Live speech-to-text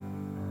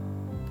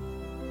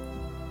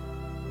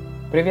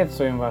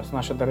Приветствуем вас,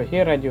 наши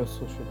дорогие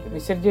радиослушатели. Мы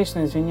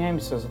сердечно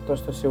извиняемся за то,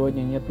 что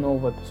сегодня нет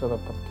нового эпизода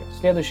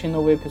подкаста. Следующий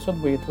новый эпизод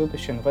будет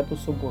выпущен в эту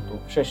субботу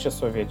в 6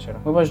 часов вечера.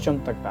 Мы вас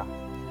ждем тогда.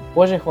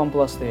 Божьих вам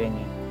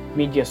благословений.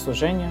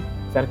 Медиаслужение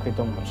Церкви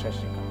Дом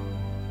Горшечника.